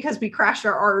think, because we crashed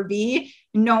our RV.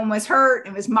 No one was hurt.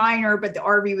 It was minor, but the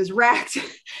RV was wrecked.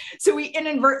 So we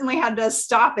inadvertently had to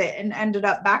stop it and ended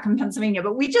up back in Pennsylvania.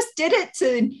 But we just did it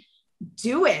to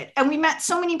do it. And we met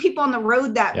so many people on the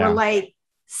road that were like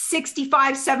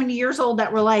 65, 70 years old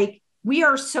that were like, we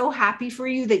are so happy for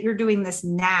you that you're doing this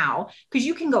now because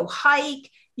you can go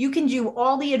hike. You can do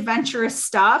all the adventurous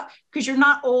stuff because you're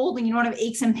not old and you don't have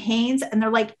aches and pains. And they're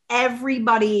like,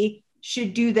 everybody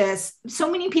should do this.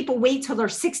 So many people wait till they're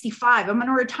 65. I'm going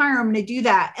to retire. I'm going to do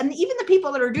that. And even the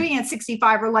people that are doing it at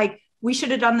 65 are like, we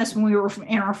should have done this when we were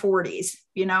in our 40s,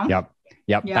 you know? Yep.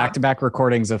 Yeah. Back-to-back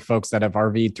recordings of folks that have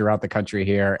RV'd throughout the country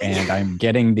here. And I'm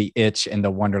getting the itch and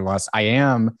the wanderlust. I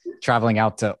am traveling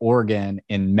out to Oregon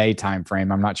in May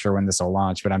timeframe. I'm not sure when this will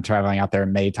launch, but I'm traveling out there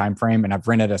in May timeframe. And I've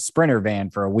rented a Sprinter van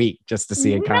for a week just to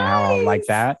see kind of how I like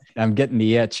that. I'm getting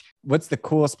the itch. What's the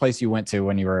coolest place you went to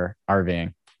when you were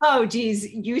RVing? Oh,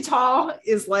 geez. Utah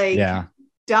is like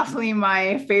definitely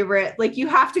my favorite. Like you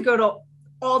have to go to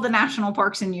all the national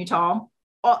parks in Utah.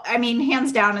 I mean,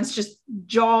 hands down, it's just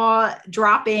jaw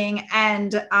dropping.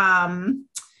 And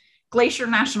Glacier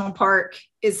National Park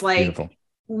is like beautiful.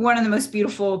 One of the most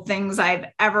beautiful things I've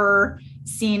ever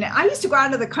seen. I used to go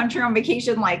out of the country on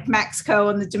vacation, like Mexico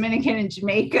and the Dominican and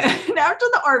Jamaica. And after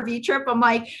the RV trip, I'm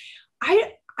like,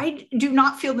 I do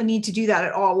not feel the need to do that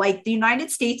at all. Like the United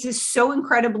States is so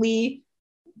incredibly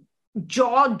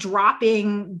jaw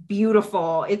dropping,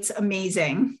 beautiful. It's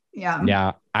amazing.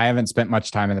 Yeah. I haven't spent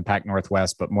much time in the Pac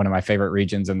Northwest, but one of my favorite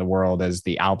regions in the world is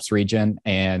the Alps region.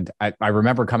 And I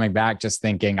remember coming back just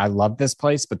thinking, I love this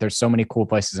place, but there's so many cool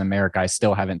places in America I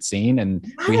still haven't seen. And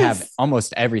we have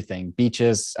almost everything,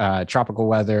 beaches, tropical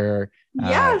weather,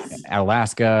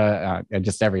 Alaska,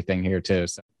 just everything here too.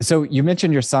 So you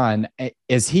mentioned your son.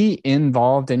 Is he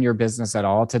involved in your business at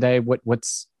all today?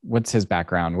 What's his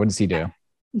background? What does he do?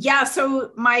 Yeah.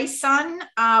 So my son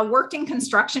worked in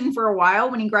construction for a while.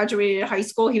 When he graduated high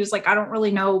school, he was like, I don't really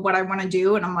know what I want to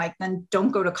do. And I'm like, then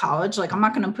don't go to college. Like, I'm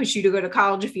not going to push you to go to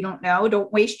college if you don't know.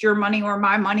 Don't waste your money or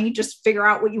my money. Just figure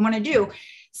out what you want to do.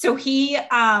 So he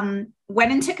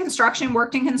went into construction,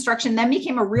 worked in construction, then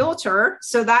became a realtor.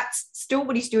 So that's still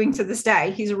what he's doing to this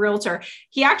day. He's a realtor.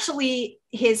 He actually,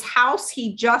 his house,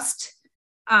 he just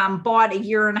bought a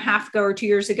year and a half ago or 2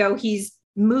 years ago. He's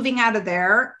moving out of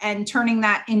there and turning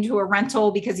that into a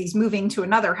rental because he's moving to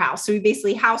another house. So he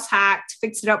basically house hacked,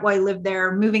 fixed it up while he lived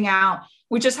there, moving out,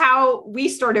 which is how we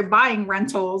started buying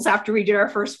rentals after we did our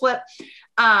first flip.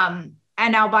 And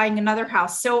now buying another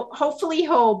house. So hopefully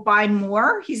he'll buy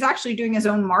more. He's actually doing his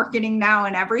own marketing now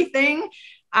and everything.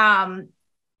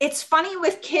 It's funny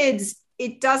with kids.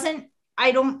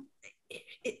 I don't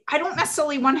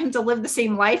necessarily want him to live the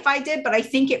same life I did, but I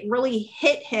think it really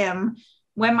hit him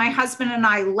when my husband and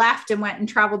I left and went and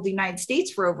traveled the United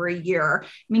States for over a year. I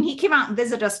mean, he came out and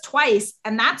visited us twice.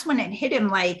 And that's when it hit him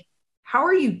like, how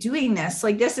are you doing this?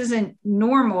 Like, this isn't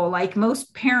normal. Like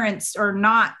most parents are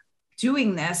not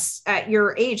doing this at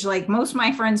your age. Like most of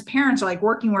my friends' parents are like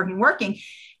working.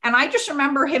 And I just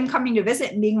remember him coming to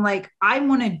visit and being like, I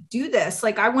want to do this.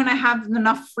 Like, I want to have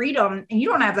enough freedom. And you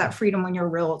don't have that freedom when you're a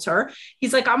realtor.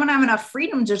 He's like, I'm going to have enough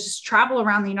freedom to just travel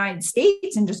around the United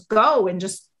States and just go and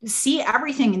just see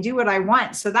everything and do what I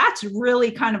want. So that's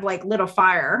really kind of like lit a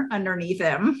fire underneath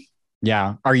him.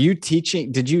 Yeah.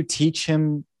 Did you teach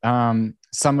him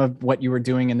some of what you were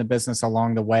doing in the business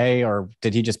along the way, or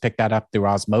did he just pick that up through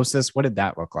osmosis? What did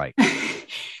that look like?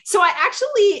 So I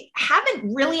actually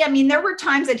haven't really, I mean, there were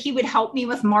times that he would help me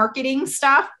with marketing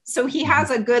stuff. So he has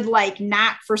a good like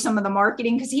knack for some of the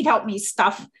marketing because he'd help me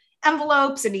stuff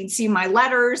envelopes and he'd see my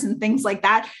letters and things like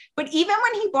that. But even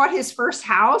when he bought his first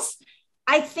house,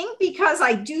 I think because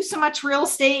I do so much real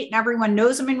estate and everyone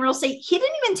knows him in real estate, he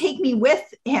didn't even take me with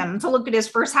him to look at his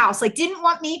first house. Like didn't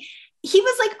want me. He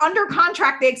was like under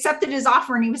contract. They accepted his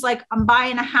offer and he was like, I'm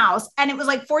buying a house. And it was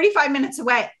like 45 minutes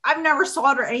away. I've never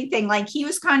saw it or anything. Like he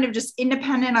was kind of just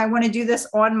independent. I want to do this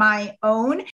on my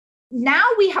own. Now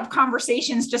we have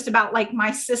conversations just about like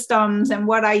my systems and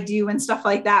what I do and stuff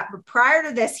like that. But prior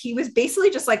to this, he was basically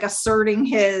just like asserting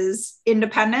his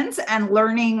independence and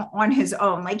learning on his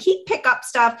own. Like he'd pick up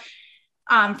stuff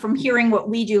from hearing what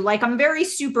we do. Like I'm very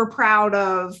super proud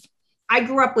of, I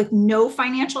grew up with no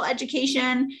financial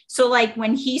education. So like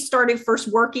when he started first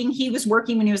working, he was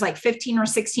working when he was like 15 or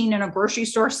 16 in a grocery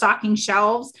store stocking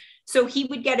shelves. So he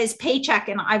would get his paycheck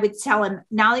and I would tell him,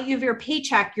 now that you have your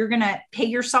paycheck, you're going to pay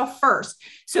yourself first.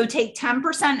 So take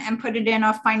 10% and put it in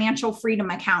a financial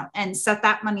freedom account and set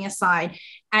that money aside.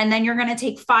 And then you're going to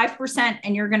take 5%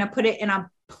 and you're going to put it in a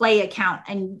play account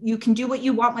and you can do what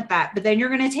you want with that. But then you're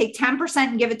going to take 10%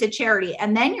 and give it to charity.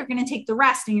 And then you're going to take the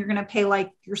rest and you're going to pay like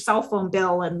your cell phone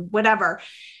bill and whatever.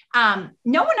 No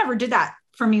one ever did that.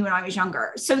 for me when I was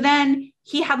younger. So then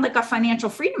he had like a financial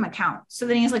freedom account. So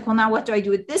then he's like, well, now what do I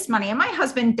do with this money? And my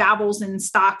husband dabbles in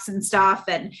stocks and stuff,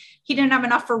 and he didn't have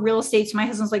enough for real estate. So my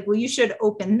husband's like, well, you should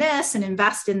open this and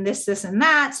invest in this, this, and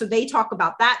that. So they talk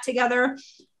about that together.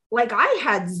 Like I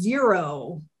had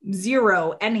zero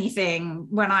anything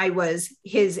when I was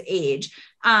his age.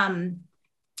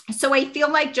 So I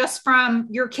feel like just from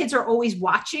your kids are always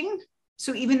watching.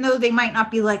 So even though they might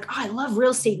not be like, oh, I love real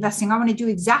estate investing, I want to do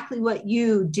exactly what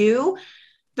you do,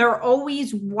 they're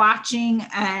always watching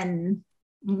and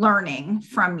learning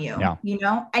from you, you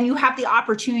know, and you have the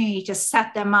opportunity to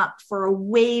set them up for a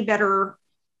way better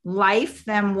life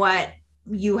than what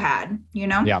you had, you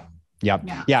know?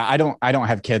 Yeah. I don't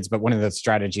have kids, but one of the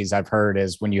strategies I've heard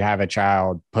is when you have a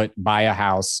child, buy a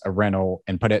house, a rental,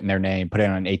 and put it in their name, put it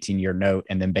on an 18-year note.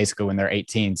 And then basically when they're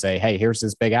 18, say, hey, here's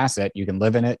this big asset. You can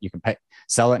live in it. You can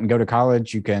sell it and go to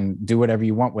college. You can do whatever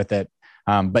you want with it.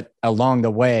 But along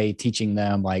the way, teaching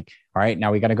them like, all right,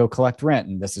 now we got to go collect rent.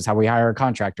 And this is how we hire a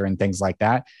contractor and things like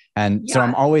that. And so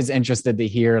I'm always interested to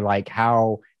hear like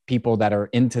how people that are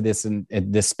into this in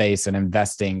this space and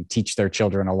investing teach their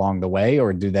children along the way,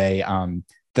 or do they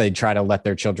try to let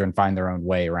their children find their own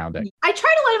way around it? I try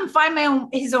to let him find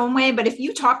his own way, but if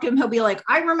you talk to him, he'll be like,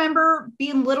 I remember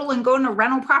being little and going to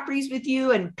rental properties with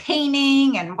you and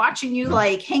painting and watching you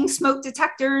like hang smoke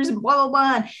detectors and blah, blah,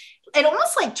 blah. And it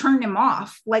almost like turned him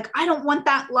off. Like, I don't want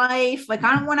that life. Like,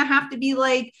 I don't want to have to be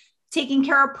like taking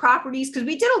care of properties, because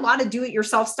we did a lot of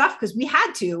do-it-yourself stuff because we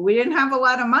had to. We didn't have a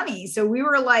lot of money. So we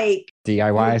were like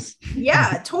DIYs.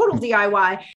 Yeah, total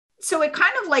DIY. So it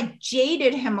kind of like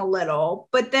jaded him a little.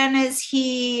 But then as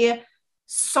he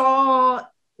saw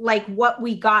like what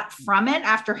we got from it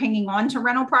after hanging on to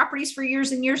rental properties for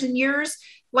years and years and years,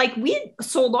 like we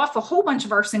sold off a whole bunch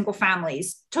of our single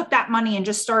families, took that money and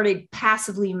just started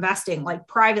passively investing, like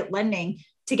private lending,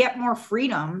 to get more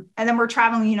freedom. And then we're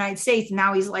traveling the United States. And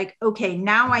now he's like, okay,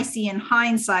 now I see in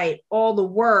hindsight all the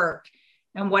work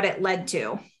and what it led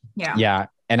to. Yeah.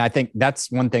 And I think that's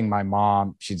one thing my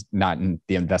mom, she's not in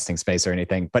the investing space or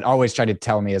anything, but always tried to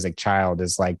tell me as a child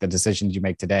is like the decisions you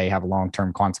make today have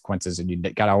long-term consequences, and you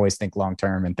got to always think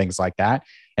long-term and things like that.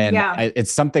 And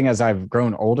it's something as I've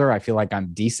grown older, I feel like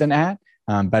I'm decent at.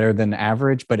 Better than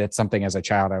average, but it's something as a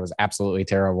child I was absolutely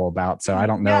terrible about. So I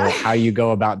don't know how you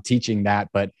go about teaching that,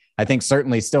 but I think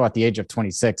certainly still at the age of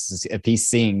 26, if he's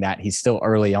seeing that, he's still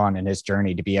early on in his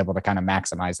journey to be able to kind of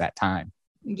maximize that time.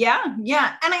 Yeah.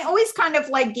 And I always kind of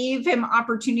like gave him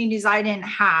opportunities I didn't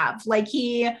have. Like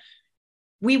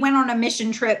we went on a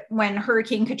mission trip when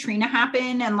Hurricane Katrina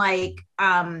happened, and like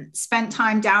spent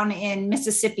time down in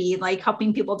Mississippi, like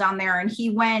helping people down there. And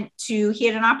he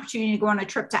had an opportunity to go on a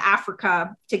trip to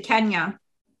Africa, to Kenya,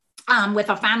 with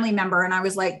a family member. And I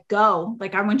was like, go,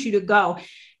 like, I want you to go.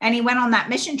 And he went on that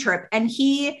mission trip, and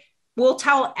he will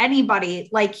tell anybody,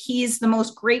 like, he's the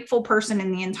most grateful person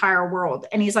in the entire world.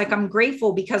 And he's like, I'm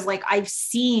grateful because like, I've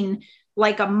seen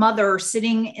like a mother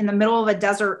sitting in the middle of a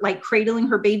desert, like cradling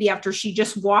her baby after she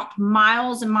just walked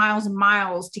miles and miles and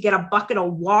miles to get a bucket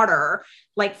of water,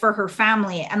 like for her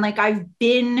family. And like, I've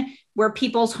been where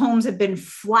people's homes have been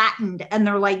flattened and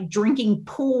they're like drinking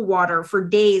pool water for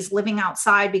days, living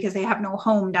outside because they have no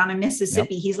home down in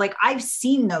Mississippi. He's like, I've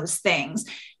seen those things.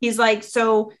 He's like,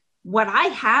 so what I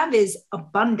have is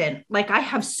abundant. Like I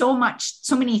have so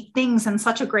many things and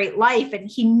such a great life.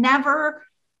 And he never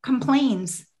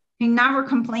complains. He never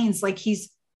complains. Like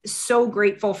he's so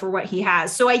grateful for what he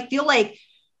has. So I feel like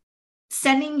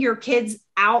sending your kids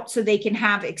out so they can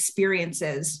have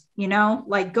experiences, you know,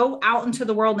 like go out into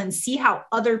the world and see how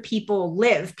other people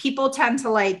live. People tend to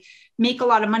like make a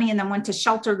lot of money and then want to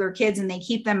shelter their kids, and they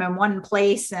keep them in one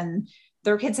place, and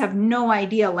their kids have no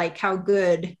idea like how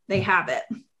good they have it.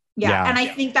 Yeah. And I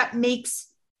think that makes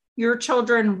your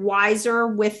children wiser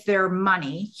with their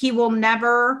money. He will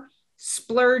never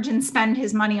splurge and spend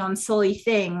his money on silly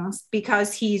things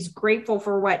because he's grateful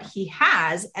for what he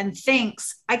has and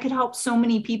thinks, I could help so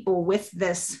many people with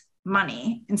this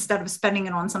money instead of spending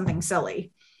it on something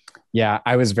silly. Yeah,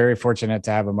 I was very fortunate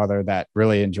to have a mother that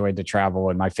really enjoyed to travel,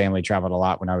 and my family traveled a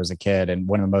lot when I was a kid. And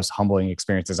one of the most humbling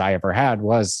experiences I ever had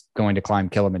was going to climb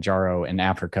Kilimanjaro in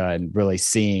Africa and really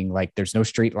seeing like there's no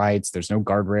street lights, there's no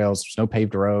guardrails, there's no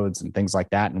paved roads and things like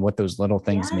that, and what those little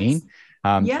things mean.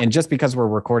 And just because we're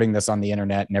recording this on the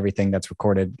internet and everything that's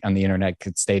recorded on the internet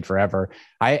could stay forever,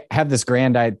 I have this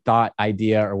grand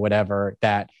idea or whatever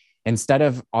that instead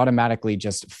of automatically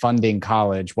just funding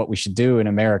college, what we should do in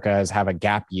America is have a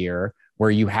gap year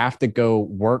where you have to go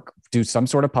work, do some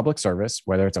sort of public service,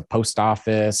 whether it's a post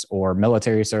office or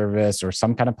military service or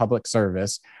some kind of public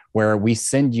service, where we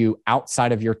send you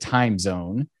outside of your time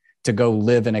zone to go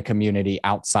live in a community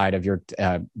outside of your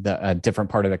different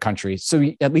part of the country. So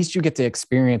at least you get to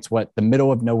experience what the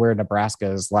middle of nowhere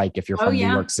Nebraska is like if you're from New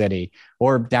York City,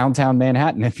 or downtown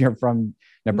Manhattan if you're from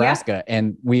Nebraska. Yeah.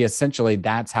 And we essentially,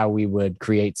 that's how we would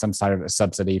create some sort of a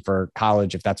subsidy for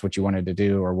college if that's what you wanted to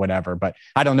do or whatever. But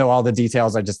I don't know all the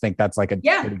details. I just think that's like a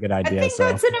pretty good idea. I think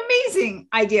that's an amazing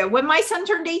idea. When my son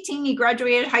turned 18, he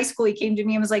graduated high school. He came to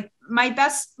me and was like, my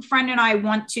best friend and I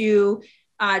want to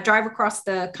drive across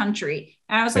the country.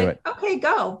 And I was like, okay,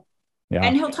 go. Yeah.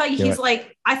 And he'll tell you, he's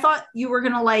like, I thought you were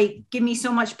going to like give me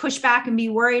so much pushback and be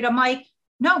worried. I'm like,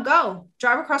 no, go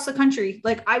drive across the country.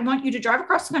 Like, I want you to drive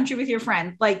across the country with your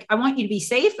friend. Like, I want you to be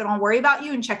safe and I'll worry about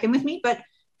you and check in with me, but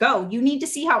go. You need to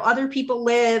see how other people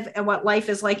live and what life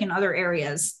is like in other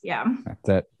areas. Yeah.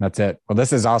 That's it. Well,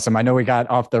 this is awesome. I know we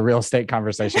got off the real estate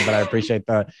conversation, but I appreciate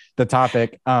the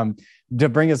topic. To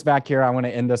bring us back here, I want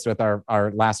to end this with our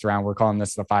last round. We're calling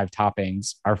this the 5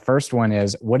 toppings. Our first one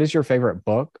is, what is your favorite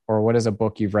book, or what is a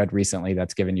book you've read recently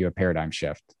that's given you a paradigm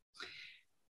shift?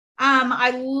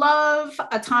 I love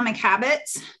Atomic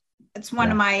Habits. It's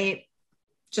one of my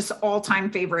just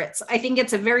all-time favorites. I think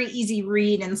it's a very easy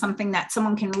read and something that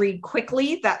someone can read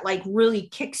quickly that like really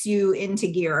kicks you into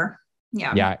gear.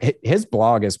 Yeah. Yeah. His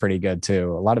blog is pretty good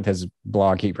too. A lot of his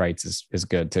blog he writes is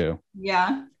good too.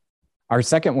 Yeah. Our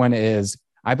second one is,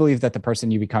 I believe that the person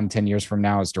you become 10 years from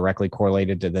now is directly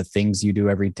correlated to the things you do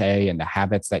every day and the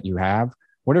habits that you have.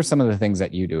 What are some of the things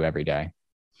that you do every day?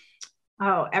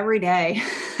 Oh, every day.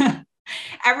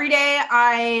 Every day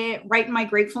I write in my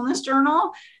gratefulness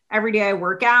journal. Every day I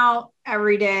work out.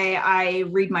 Every day I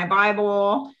read my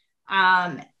Bible.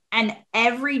 And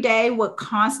every day what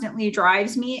constantly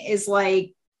drives me is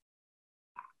like,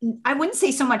 I wouldn't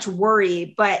say so much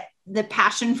worry, but the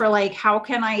passion for like, how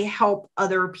can I help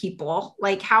other people?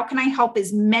 Like, how can I help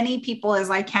as many people as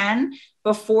I can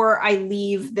before I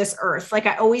leave this earth? Like,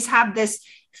 I always have this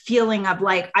feeling of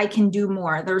like, I can do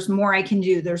more. There's more I can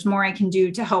do. There's more I can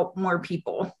do to help more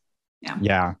people. Yeah.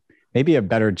 Yeah. Maybe a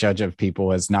better judge of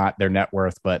people is not their net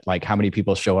worth, but like how many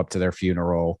people show up to their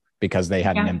funeral because they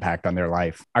had an impact on their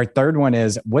life. Our third one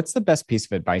is, what's the best piece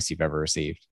of advice you've ever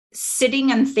received?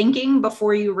 Sitting and thinking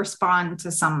before you respond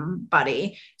to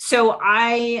somebody. So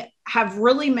I have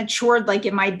really matured like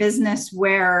in my business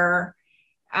where,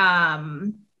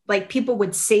 like people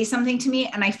would say something to me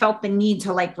and I felt the need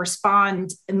to like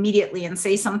respond immediately and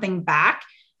say something back.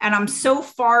 And I'm so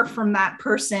far from that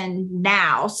person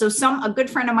now. So a good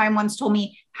friend of mine once told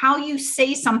me, how you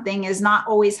say something is not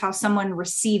always how someone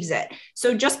receives it.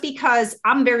 So just because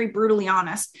I'm very brutally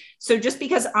honest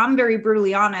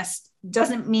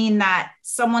doesn't mean that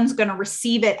someone's going to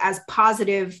receive it as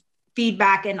positive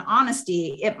feedback and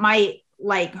honesty. It might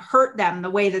like hurt them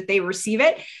the way that they receive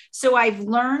it. So I've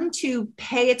learned to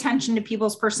pay attention to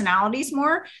people's personalities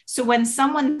more. So when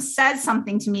someone says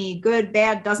something to me, good,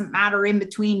 bad, doesn't matter, in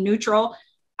between, neutral,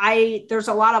 there's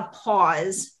a lot of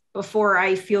pause before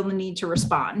I feel the need to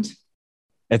respond.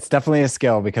 It's definitely a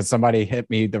skill, because somebody hit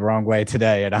me the wrong way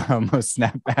today and I almost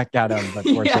snapped back at them. But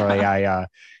fortunately,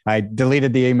 I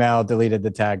deleted the email, deleted the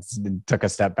text, and took a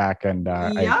step back, and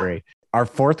I agree. Our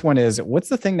fourth one is, what's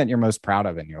the thing that you're most proud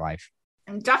of in your life?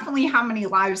 And definitely how many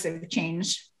lives have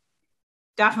changed.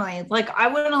 Definitely. Like, I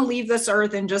wouldn't leave this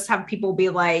earth and just have people be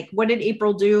like, what did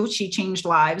April do? She changed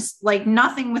lives. Like,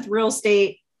 nothing with real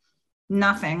estate,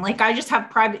 nothing. Like, I just have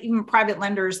private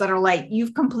lenders that are like,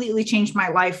 you've completely changed my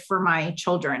life for my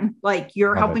children. Like,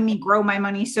 you're helping me grow my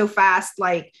money so fast.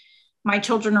 Like, my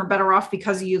children are better off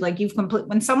because of you. Like,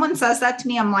 when someone says that to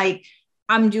me, I'm like,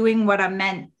 I'm doing what I'm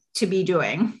meant to be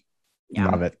doing. Yeah.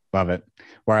 Love it. Love it.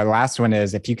 Well, our last one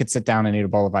is, if you could sit down and eat a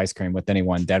bowl of ice cream with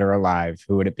anyone, dead or alive,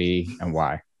 who would it be and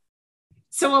why?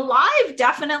 So alive,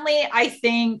 definitely. I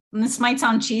think, and this might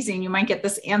sound cheesy and you might get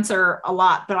this answer a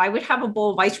lot, but I would have a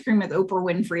bowl of ice cream with Oprah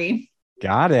Winfrey.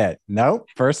 Got it. Nope.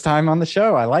 First time on the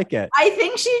show. I like it. I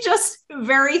think she just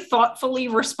very thoughtfully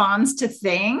responds to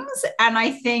things. And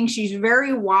I think she's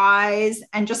very wise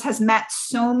and just has met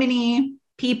so many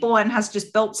people and has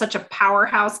just built such a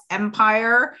powerhouse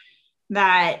empire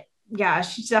that, yeah,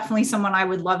 she's definitely someone I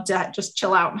would love to just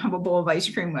chill out and have a bowl of ice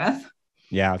cream with.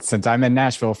 Yeah. Since I'm in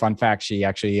Nashville, fun fact, she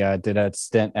actually did a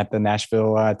stint at the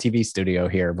Nashville TV studio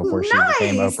here before she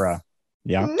became Oprah.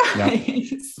 Yeah.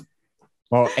 Nice. Yeah.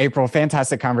 Well, April,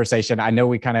 fantastic conversation. I know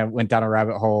we kind of went down a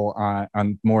rabbit hole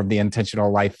on more of the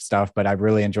intentional life stuff, but I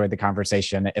really enjoyed the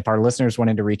conversation. If our listeners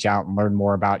wanted to reach out and learn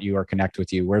more about you or connect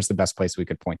with you, where's the best place we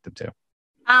could point them to?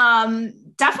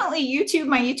 Definitely YouTube.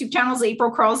 My YouTube channel is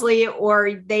April Crosley,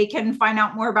 or they can find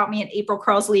out more about me at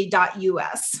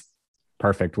aprilcrosley.us.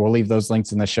 Perfect. We'll leave those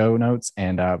links in the show notes,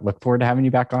 and look forward to having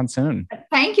you back on soon.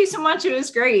 Thank Thank you so much. It was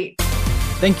great.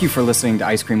 Thank you for listening to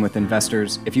Ice Cream with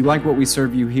Investors. If you like what we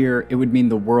serve you here, it would mean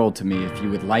the world to me if you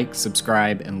would like,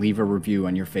 subscribe, and leave a review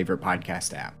on your favorite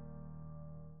podcast app.